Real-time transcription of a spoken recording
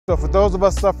So for those of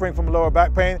us suffering from lower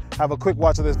back pain, have a quick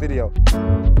watch of this video.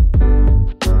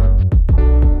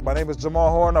 My name is Jamaal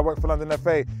Horn, I work for London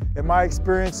FA. In my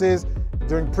experiences,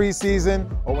 during pre-season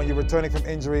or when you're returning from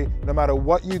injury, no matter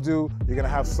what you do, you're gonna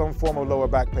have some form of lower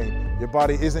back pain. Your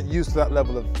body isn't used to that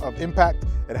level of impact.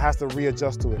 It has to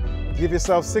readjust to it. Give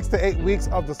yourself 6 to 8 weeks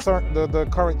of the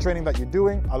current training that you're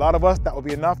doing. A lot of us, that will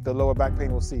be enough, the lower back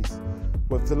pain will cease.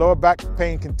 But if the lower back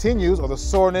pain continues, or the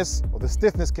soreness or the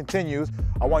stiffness continues,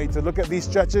 I want you to look at these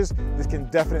stretches. This can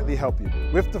definitely help you.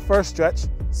 With the first stretch,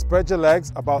 spread your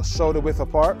legs about shoulder width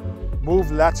apart,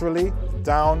 move laterally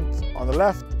down on the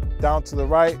left, down to the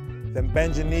right, then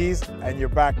bend your knees and your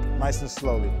back nice and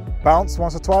slowly. Bounce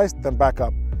once or twice, then back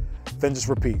up. Then just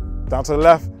repeat. Down to the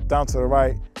left, down to the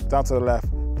right, down to the left,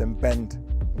 then bend.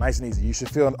 Nice and easy. You should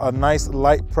feel a nice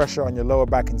light pressure on your lower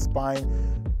back and spine,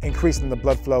 increasing the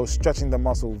blood flow, stretching the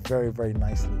muscle very, very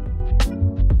nicely.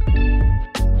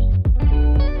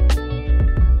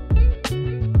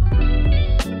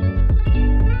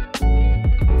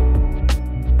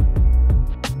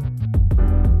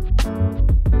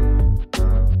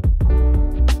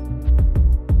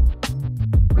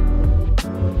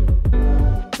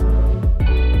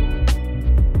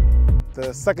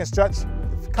 The second stretch,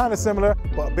 kind of similar,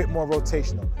 but a bit more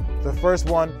rotational. The first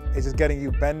one is just getting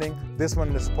you bending. This one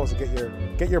is supposed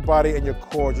to get your body and your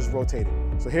core just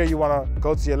rotating. So here you want to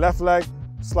go to your left leg,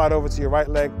 slide over to your right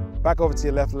leg, back over to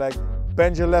your left leg,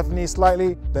 bend your left knee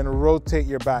slightly, then rotate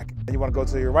your back. And you want to go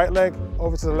to your right leg,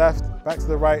 over to the left, back to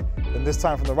the right, then this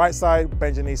time from the right side,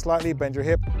 bend your knee slightly, bend your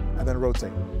hip, and then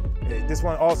rotate. This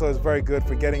one also is very good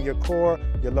for getting your core,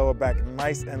 your lower back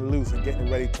nice and loose and getting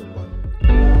ready to run.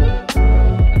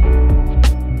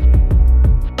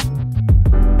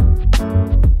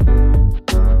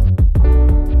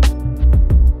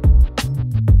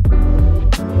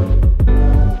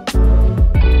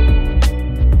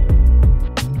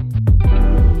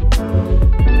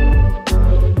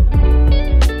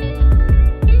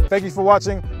 Thank you for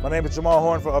watching. My name is Jamaal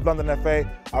Horn of London FA.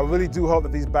 I really do hope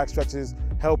that these back stretches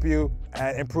help you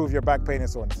and improve your back pain and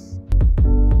soreness.